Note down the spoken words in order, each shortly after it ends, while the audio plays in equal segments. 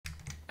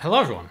Hello,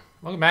 everyone.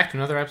 Welcome back to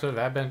another episode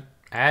of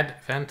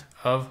Advent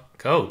of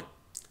Code.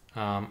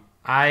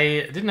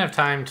 I didn't have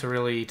time to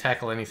really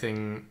tackle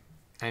anything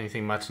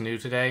much new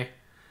today.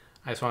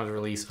 I just wanted to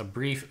release a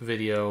brief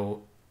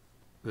video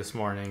this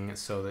morning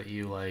so that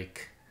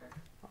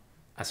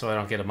so I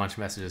don't get a bunch of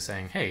messages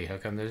saying, "Hey, how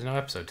come there's no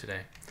episode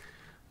today?"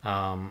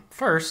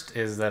 First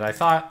is that I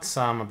thought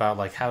some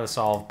about how to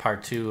solve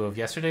part 2 of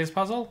yesterday's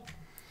puzzle.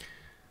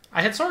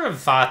 I had sort of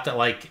thought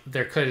that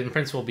there could in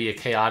principle be a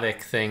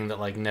chaotic thing that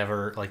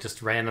never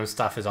just random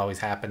stuff is always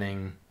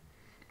happening.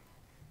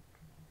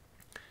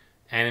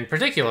 And in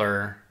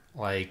particular,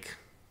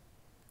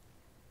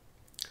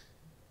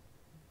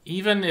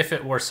 even if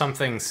it were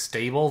something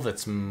stable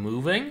that's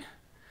moving,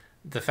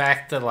 the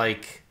fact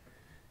that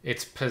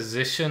its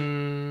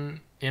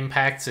position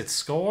impacts its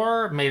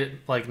score made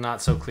it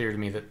not so clear to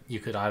me that you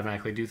could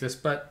automatically do this.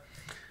 But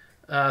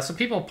some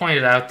people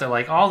pointed out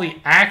that all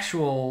the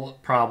actual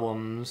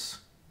problems,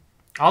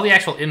 all the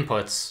actual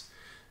inputs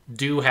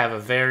do have a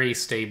very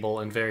stable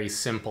and very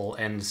simple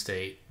end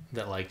state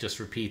that just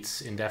repeats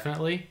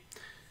indefinitely.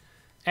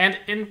 And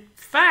in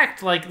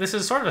fact, this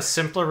is sort of a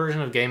simpler version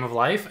of Game of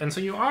Life, and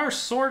so you are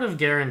sort of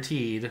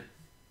guaranteed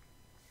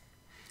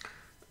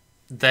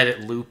that it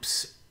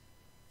loops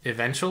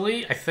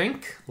eventually, I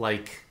think.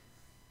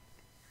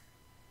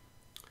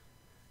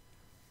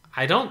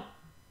 I don't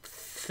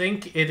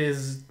think it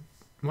is.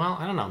 Well,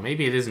 I don't know.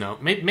 Maybe it is no.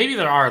 Maybe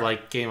there are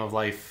Game of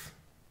Life.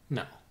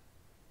 No.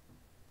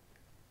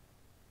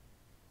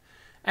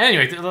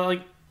 Anyway,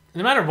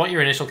 no matter what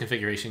your initial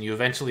configuration, you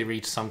eventually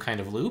reach some kind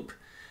of loop,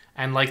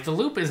 and the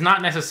loop is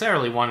not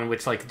necessarily one in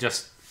which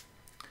just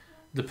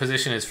the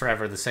position is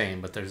forever the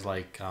same, but there's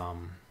it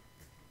can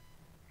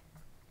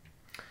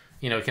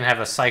have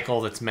a cycle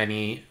that's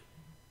many.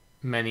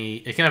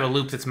 It can have a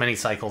loop that's many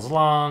cycles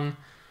long,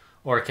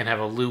 or it can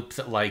have a loop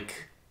that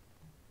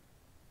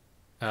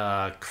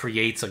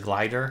creates a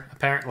glider.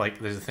 Apparently,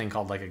 there's a thing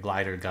called a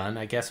glider gun,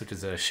 I guess, which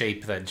is a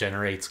shape that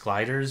generates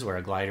gliders, where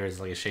a glider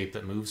is a shape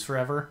that moves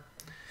forever.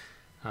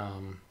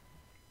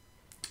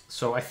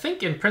 So I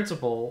think in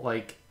principle,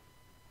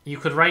 you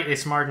could write a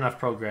smart enough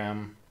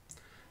program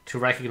to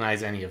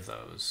recognize any of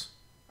those.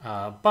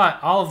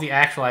 But all of the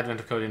actual Advent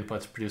of Code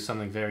inputs produce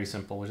something very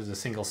simple, which is a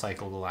single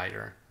cycle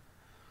glider,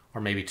 or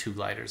maybe 2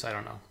 gliders. I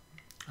don't know.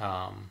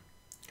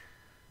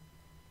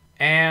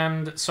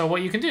 And so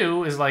what you can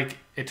do is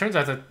it turns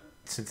out that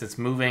since it's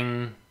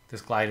moving this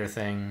glider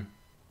thing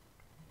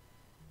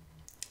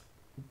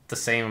the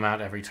same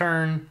amount every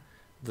turn,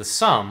 the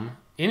sum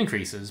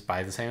increases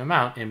by the same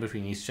amount in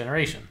between each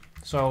generation.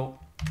 So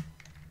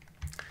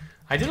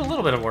I did a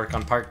little bit of work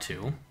on part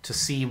 2 to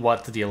see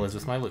what the deal is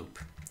with my loop.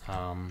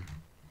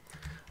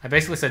 I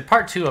basically said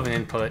part 2 of an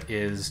input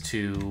is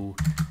to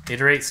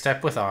iterate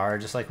step with R,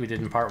 just like we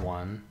did in part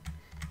 1.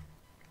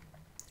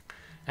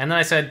 And then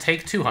I said,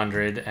 take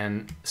 200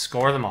 and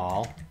score them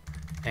all.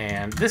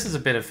 And this is a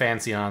bit of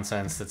fancy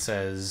nonsense that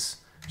says,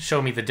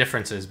 show me the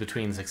differences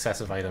between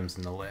successive items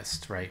in the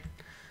list, right?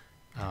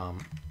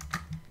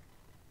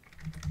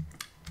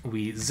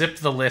 We zip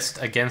the list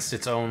against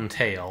its own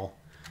tail,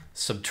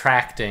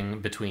 subtracting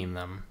between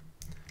them.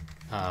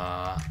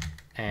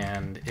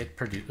 And it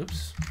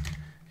produces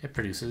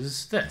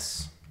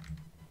this.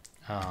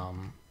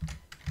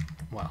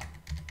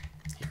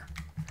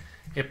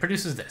 It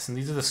produces this, and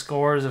these are the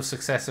scores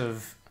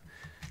of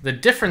the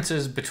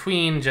differences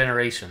between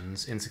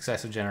generations in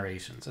successive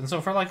generations. And so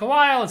for a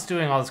while, it's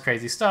doing all this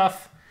crazy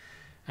stuff,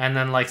 and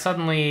then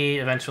suddenly,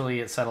 eventually,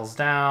 it settles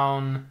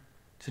down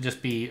to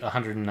just be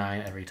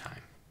 109 every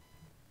time.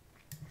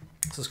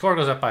 So the score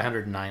goes up by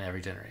 109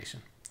 every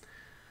generation.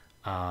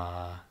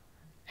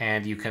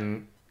 And you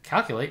can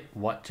calculate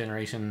what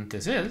generation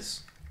this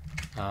is.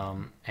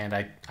 And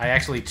I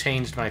actually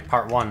changed my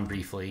part 1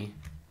 briefly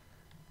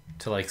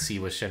to see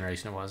which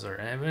generation it was,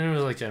 it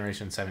was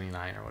generation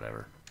 79 or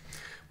whatever.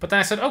 But then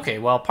I said, okay,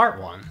 well, part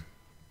 1,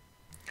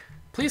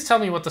 please tell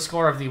me what the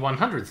score of the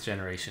 100th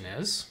generation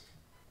is.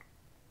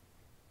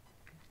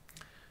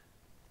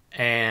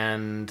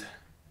 And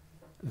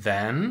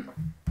then,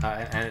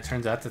 and it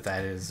turns out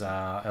that is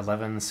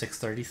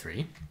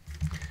 11,633.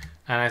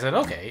 And I said,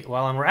 okay,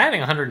 well, and we're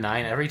adding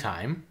 109 every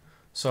time.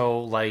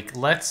 So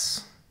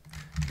let's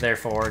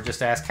therefore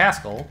just ask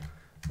Haskell,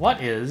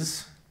 what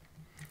is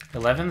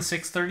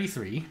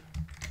 11,633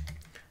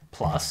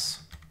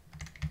 plus,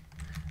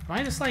 am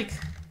I just I'm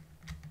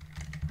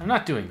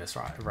not doing this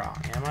wrong,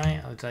 am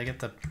I? Did I get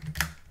the,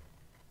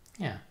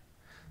 yeah.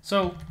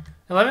 So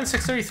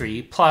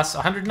 11,633 plus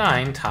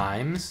 109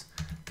 times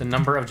the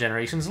number of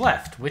generations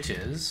left, which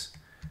is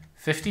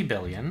 50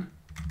 billion,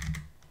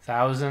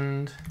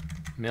 1,000,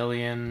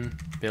 million,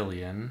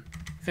 billion,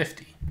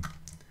 50.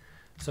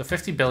 So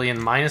 50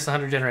 billion minus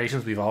 100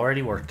 generations we've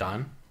already worked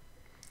on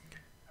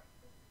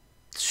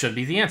should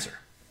be the answer.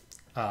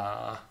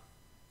 But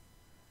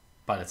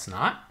it's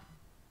not.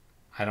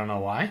 I don't know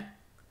why.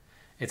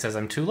 It says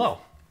I'm too low.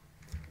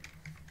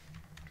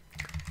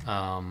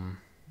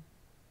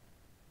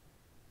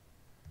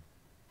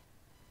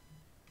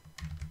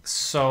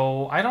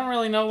 So I don't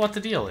really know what the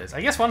deal is.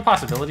 I guess one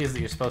possibility is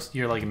that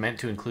you're like meant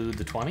to include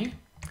the 20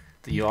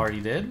 that you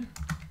already did.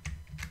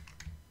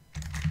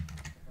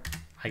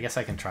 I guess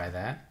I can try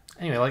that.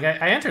 Anyway, like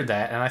I entered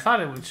that and I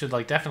thought it should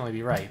like definitely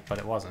be right, but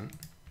it wasn't.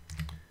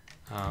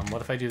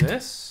 What if I do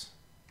this?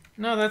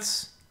 No,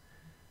 that's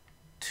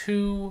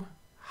too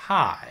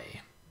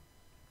high.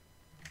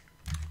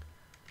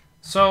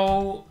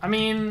 So, I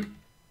mean,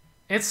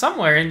 it's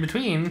somewhere in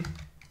between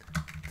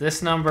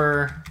this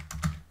number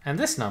and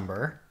this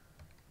number,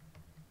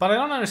 but I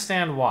don't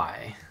understand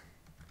why.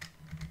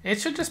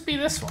 It should just be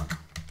this one.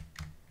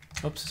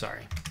 Oops,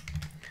 sorry.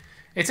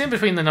 It's in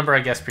between the number I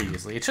guessed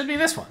previously. It should be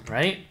this one,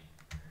 right?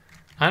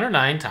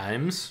 109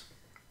 times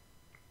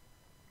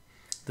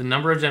the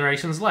number of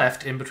generations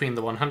left in between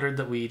the 100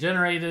 that we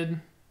generated.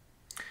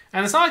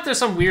 And it's not like there's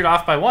some weird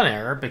off by one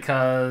error,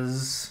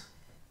 because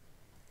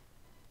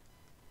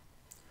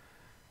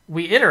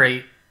we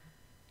iterate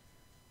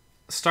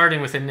starting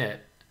with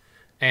init,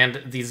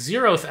 and the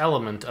 0th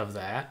element of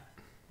that,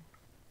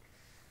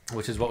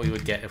 which is what we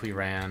would get if we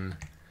ran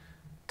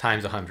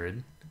times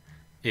 100,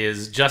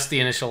 is just the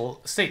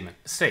initial state.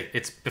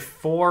 It's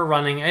before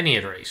running any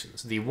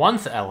iterations. The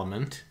 1th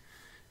element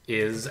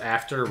is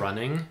after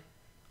running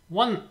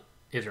one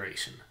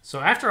iteration. So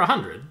after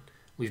 100,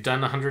 we've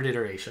done 100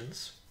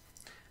 iterations,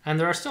 and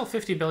there are still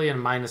 50 billion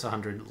minus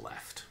 100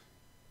 left.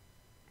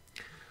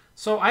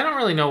 So I don't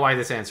really know why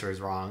this answer is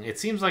wrong. It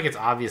seems like it's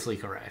obviously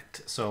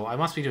correct. So I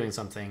must be doing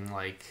something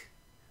like,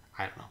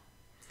 I don't know.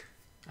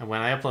 And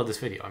when I upload this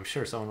video, I'm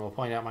sure someone will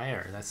point out my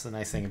error. That's the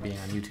nice thing of being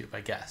on YouTube,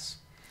 I guess.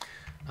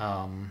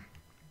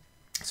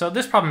 So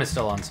this problem is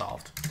still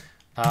unsolved.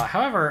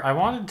 However, I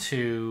wanted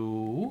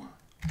to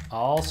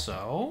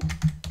also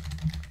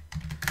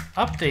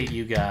update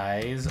you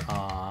guys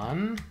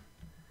on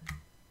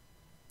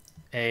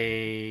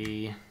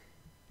a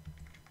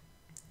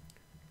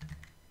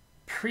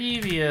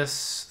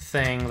previous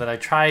thing that I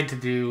tried to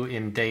do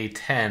in day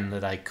 10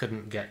 that I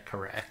couldn't get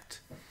correct.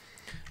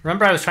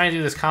 Remember, I was trying to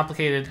do this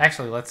complicated...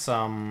 Actually, let's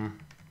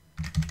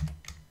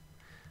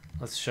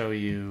show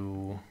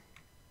you...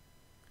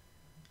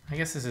 I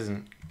guess this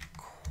isn't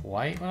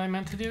quite what I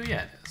meant to do.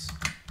 Yeah, it is.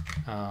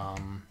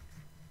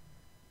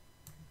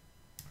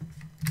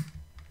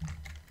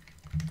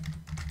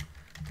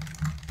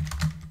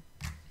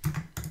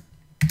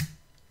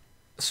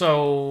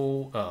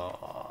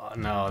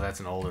 No, that's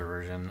an older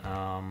version.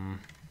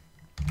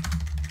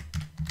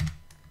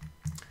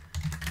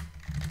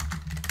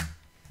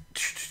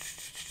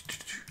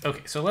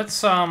 Okay, so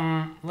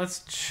let's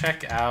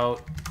check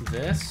out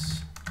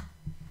this.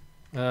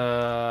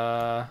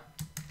 I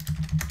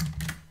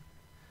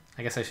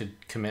guess I should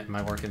commit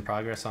my work in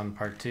progress on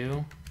part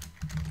 2.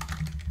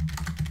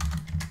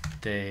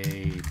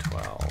 Day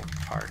 12,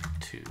 part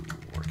 2,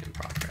 work in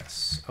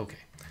progress. Okay.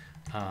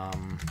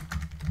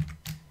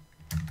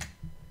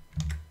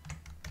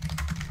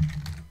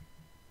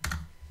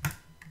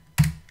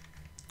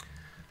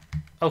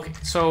 Okay,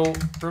 so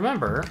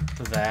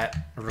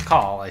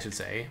recall, I should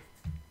say.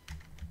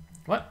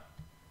 What?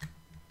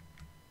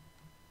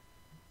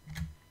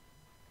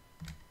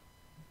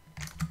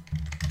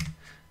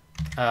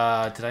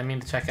 Did I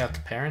mean to check out the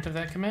parent of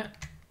that commit?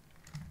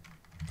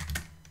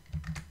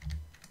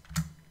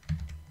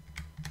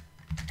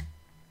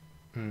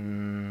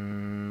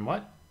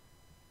 What?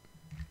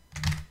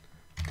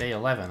 Day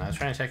 11. I was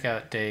trying to check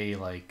out day,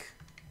 like,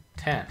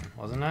 10,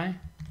 wasn't I?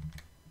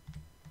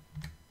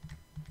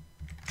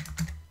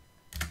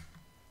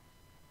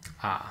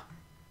 Ah.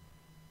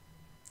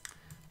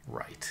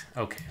 Right.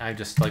 Okay. I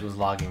just, like, was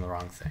logging the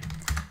wrong thing.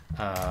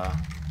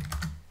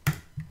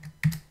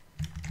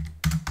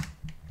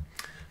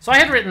 So I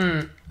had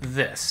written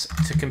this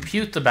to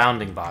compute the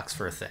bounding box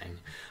for a thing.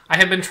 I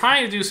had been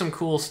trying to do some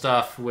cool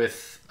stuff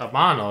with a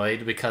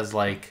monoid because,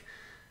 like,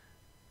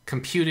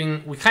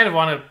 computing... We kind of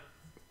want to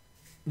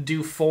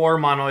do 4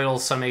 monoidal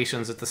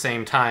summations at the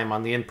same time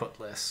on the input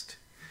list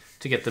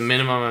to get the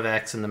minimum of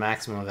x and the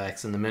maximum of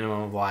x and the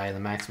minimum of y and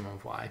the maximum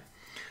of y.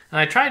 And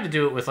I tried to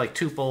do it with, like,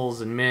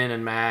 tuples and min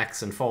and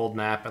max and fold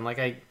map, and,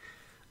 like,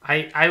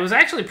 I was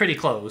actually pretty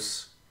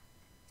close.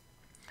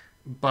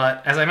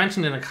 But as I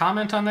mentioned in a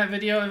comment on that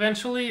video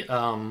eventually,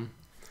 I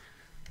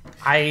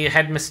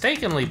had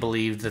mistakenly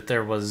believed that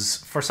there was,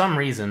 for some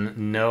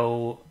reason,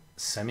 no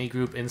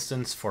semigroup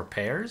instance for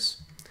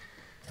pairs.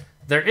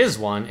 There is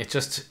one, it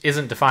just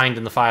isn't defined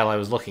in the file I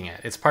was looking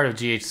at. It's part of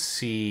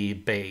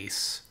GHC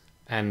base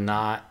and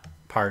not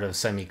part of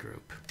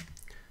semigroup.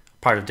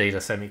 Part of data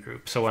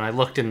semigroup. So when I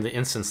looked in the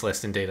instance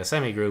list in data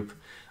semigroup,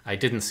 I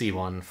didn't see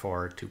one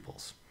for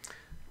tuples.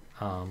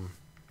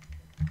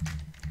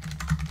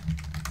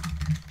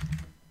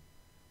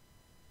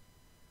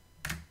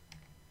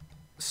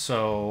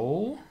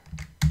 So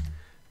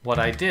what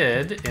I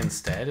did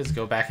instead is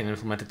go back and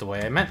implement it the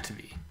way I meant to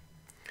be.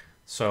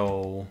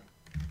 So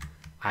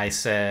I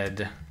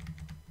said,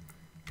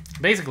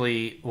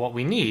 basically what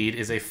we need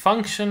is a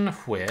function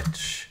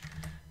which,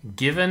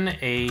 given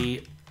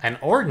an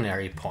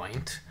ordinary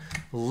point,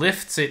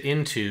 lifts it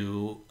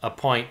into a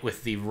point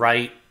with the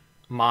right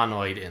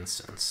monoid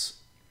instance.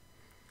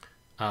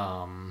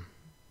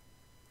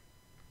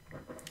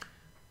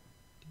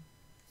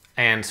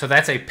 And so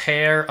that's a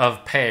pair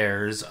of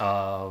pairs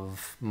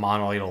of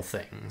monoidal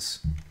things.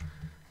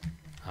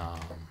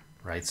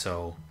 Right,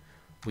 so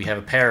we have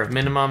a pair of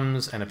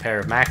minimums and a pair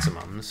of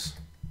maximums.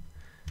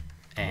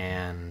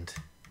 And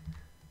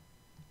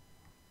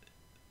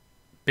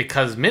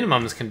because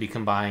minimums can be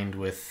combined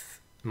with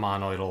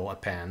monoidal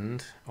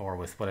append, or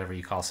with whatever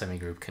you call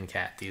semigroup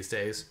concat these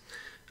days,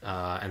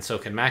 and so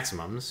can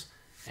maximums.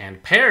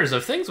 And pairs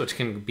of things which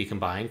can be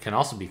combined can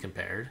also be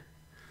compared.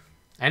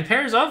 And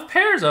pairs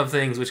of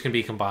things which can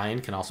be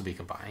combined can also be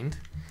combined.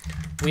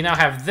 We now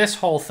have this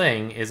whole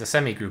thing is a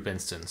semigroup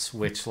instance,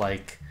 which,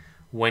 like,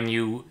 when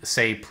you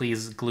say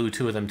please glue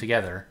two of them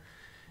together,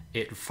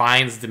 it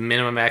finds the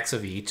minimum x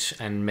of each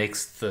and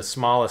makes the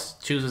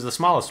smallest, chooses the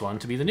smallest one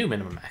to be the new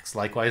minimum x.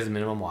 Likewise, the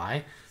minimum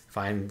y.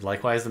 Find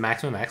likewise the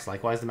maximum x.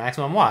 Likewise, the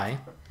maximum y.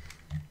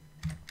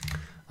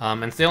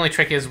 And so the only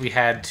trick is we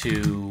had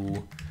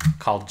to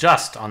call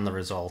just on the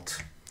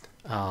result,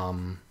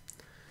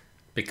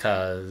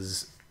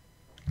 because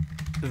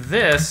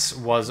this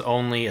was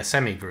only a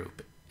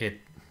semigroup.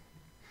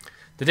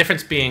 The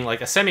difference being,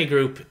 like, a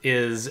semigroup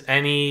is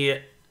any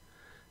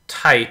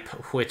type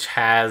which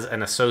has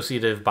an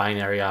associative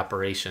binary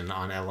operation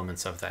on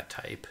elements of that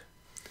type.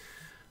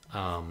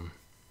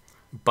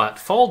 But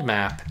fold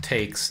map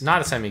takes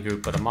not a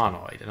semigroup but a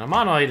monoid. And a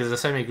monoid is a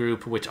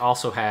semigroup which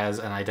also has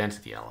an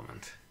identity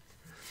element.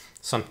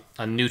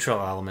 A neutral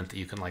element that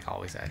you can, like,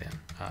 always add in.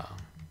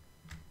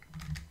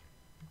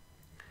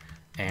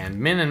 And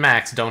min and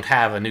max don't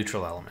have a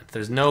neutral element.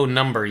 There's no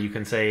number you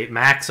can say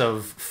max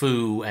of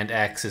foo and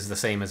x is the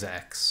same as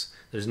x.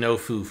 There's no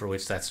foo for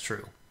which that's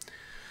true.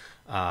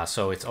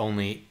 So it's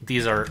only,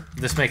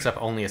 this makes up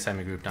only a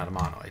semigroup, not a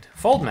monoid.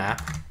 Fold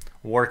map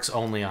works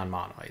only on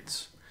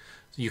monoids.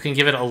 So you can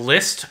give it a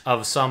list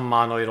of some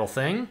monoidal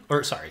thing,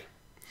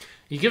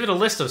 you give it a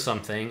list of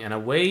something and a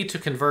way to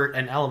convert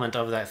an element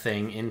of that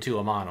thing into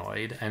a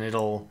monoid, and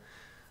it'll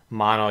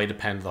monoid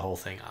append the whole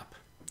thing up.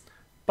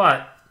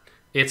 But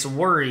it's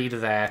worried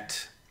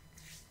that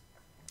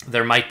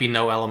there might be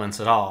no elements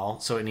at all,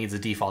 so it needs a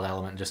default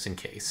element just in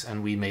case,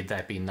 and we made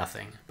that be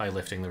nothing by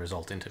lifting the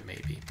result into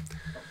maybe.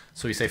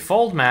 So we say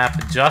fold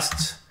map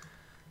just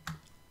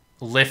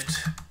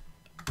lift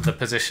the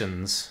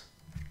positions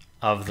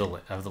of the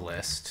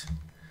list,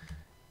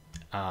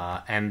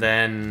 and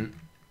then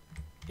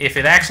if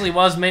it actually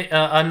was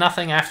a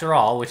nothing after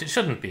all, which it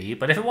shouldn't be,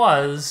 but if it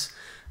was,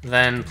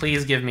 then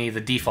please give me the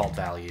default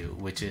value,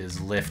 which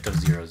is lift of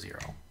 0, 0.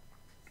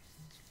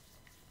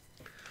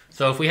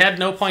 So if we had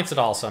no points at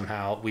all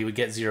somehow, we would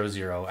get 0,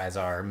 0 as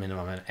our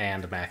minimum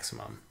and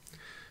maximum.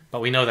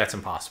 But we know that's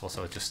impossible,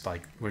 so it's just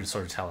like we're just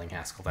sort of telling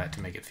Haskell that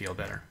to make it feel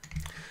better.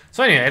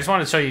 So anyway, I just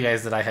wanted to show you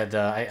guys that I had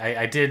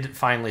I did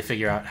finally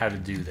figure out how to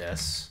do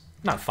this.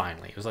 Not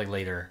finally, it was like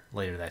later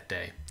that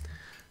day.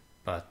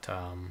 But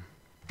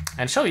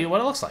and show you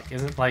what it looks like.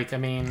 Isn't, like, I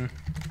mean,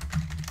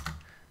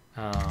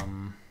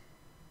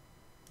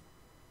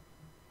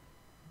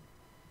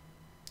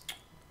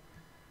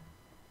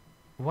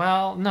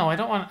 well, no, I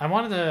don't want. I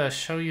wanted to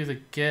show you the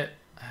get.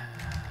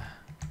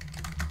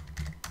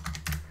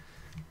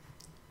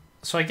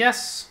 So I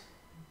guess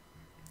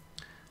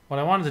what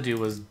I wanted to do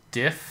was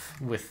diff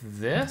with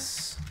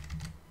this.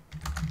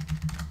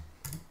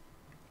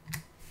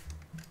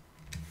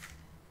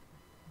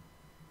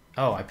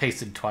 Oh, I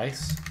pasted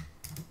twice.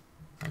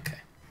 Okay.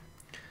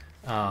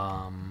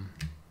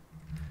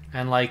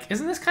 And, like,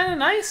 isn't this kind of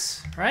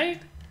nice,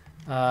 right?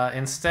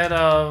 Instead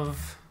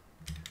of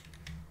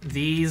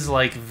these,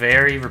 like,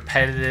 very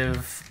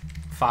repetitive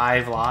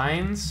 5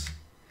 lines,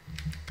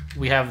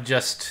 we have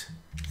just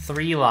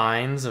 3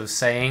 lines of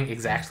saying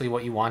exactly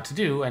what you want to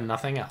do and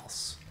nothing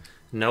else.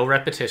 No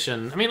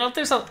repetition. I mean,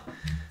 there's a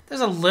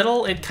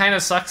little. It kind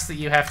of sucks that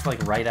you have to,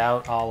 like, write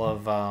out all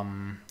of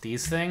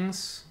these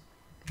things,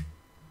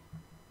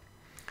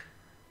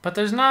 but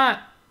there's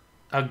not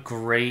a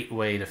great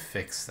way to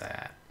fix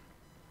that.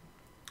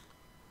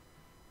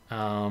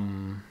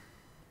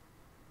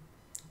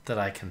 That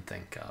I can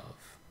think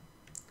of.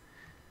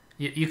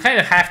 You kind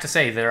of have to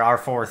say there are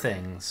 4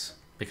 things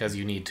because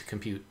you need to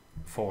compute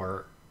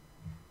 4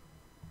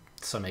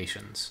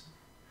 summations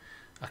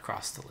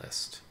across the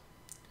list.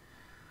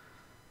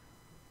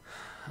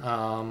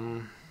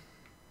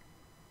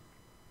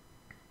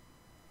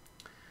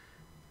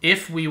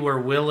 If we were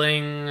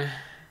willing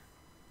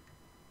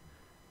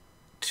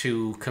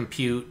to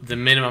compute the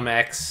minimum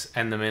x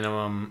and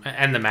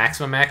the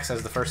maximum x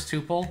as the first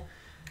tuple,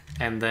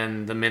 and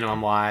then the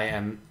minimum y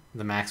and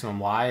the maximum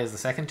y as the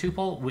second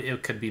tuple,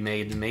 it could be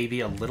made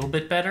maybe a little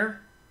bit better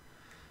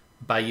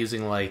by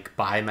using, like,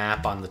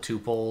 bimap on the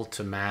tuple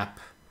to map,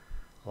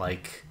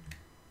 like,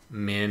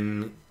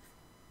 min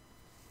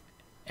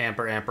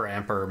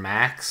amper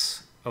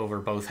max over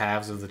both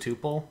halves of the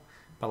tuple.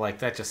 But, like,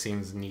 that just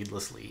seems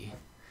needlessly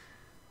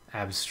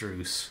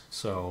abstruse.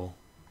 So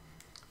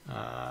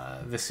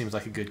this seems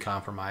like a good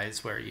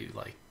compromise where you,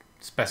 like,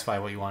 specify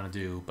what you want to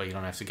do, but you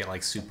don't have to get,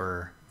 like,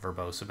 super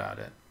verbose about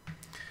it.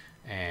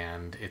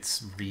 And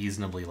it's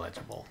reasonably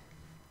legible.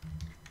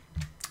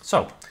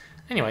 So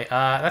anyway,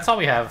 that's all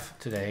we have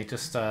today.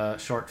 Just a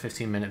short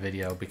 15-minute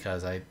video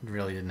because I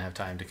really didn't have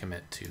time to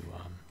commit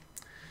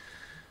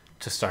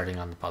to starting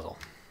on the puzzle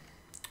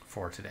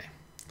for today.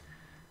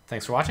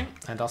 Thanks for watching,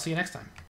 and I'll see you next time.